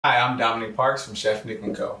Hi, I'm Dominic Parks from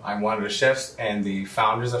ChefNIC & Co. I'm one of the chefs and the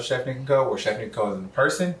founders of ChefNIC & Co. Where ChefNIC & Co. isn't a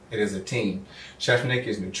person, it is a team. ChefNIC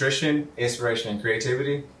is nutrition, inspiration, and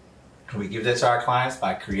creativity. We give that to our clients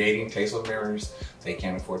by creating tasteful memories they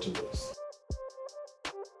can't afford to lose.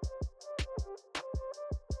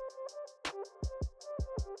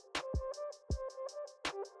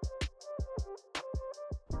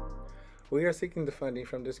 We are seeking the funding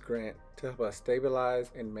from this grant to help us stabilize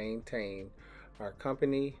and maintain our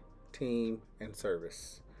company, team, and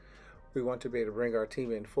service. We want to be able to bring our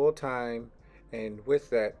team in full time, and with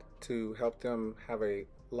that to help them have a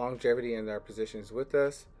longevity in their positions with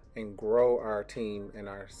us and grow our team and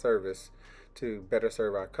our service to better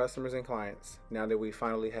serve our customers and clients. Now that we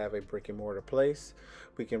finally have a brick and mortar place,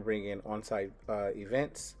 we can bring in on-site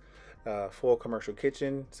events, full commercial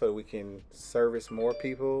kitchen, so we can service more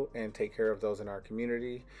people and take care of those in our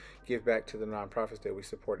community, give back to the nonprofits that we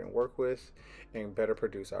support and work with, and better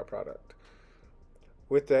produce our product.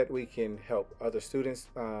 With that, we can help other students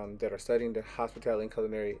that are studying the hospitality and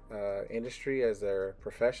culinary industry as their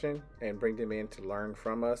profession, and bring them in to learn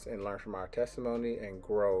from us and learn from our testimony and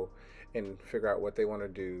grow and figure out what they want to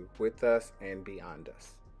do with us and beyond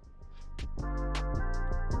us.